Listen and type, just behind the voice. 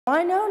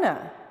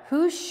Wynonna,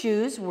 whose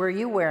shoes were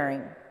you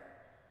wearing?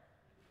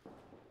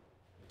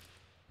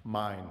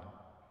 Mine.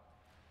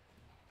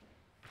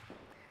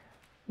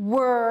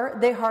 Were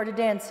they hard to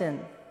dance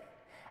in?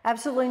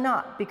 Absolutely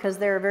not, because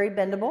they're very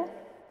bendable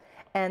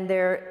and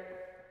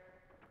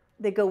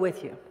they go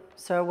with you.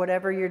 So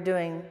whatever you're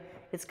doing,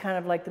 it's kind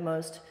of like the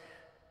most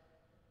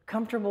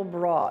comfortable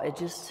bra. It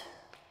just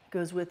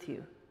goes with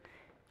you,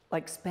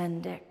 like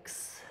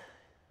spandex.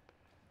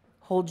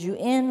 Holds you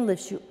in,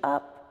 lifts you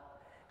up,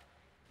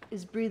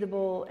 is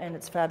breathable, and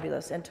it's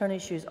fabulous. And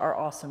Tony's shoes are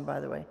awesome, by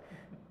the way.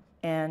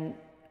 And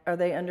are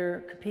they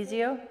under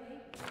KVEW?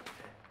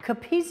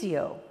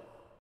 KVEW.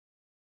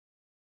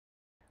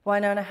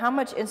 Wynonna, how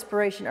much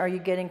inspiration are you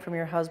getting from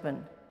your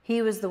husband?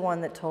 He was the one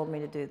that told me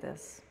to do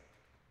this.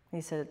 He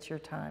said, it's your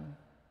time.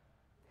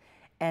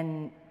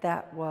 And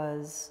that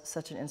was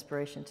such an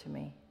inspiration to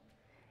me.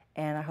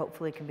 And I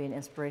hopefully can be an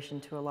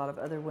inspiration to a lot of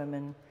other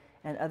women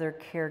and other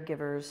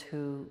caregivers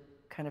who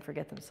kind of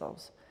forget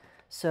themselves.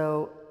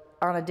 So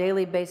on a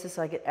daily basis,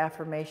 I get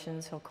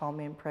affirmations. He'll call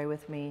me and pray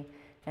with me.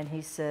 And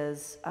he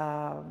says,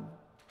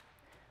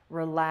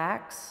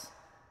 relax,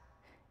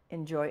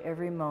 enjoy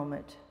every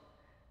moment,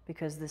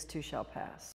 because this too shall pass.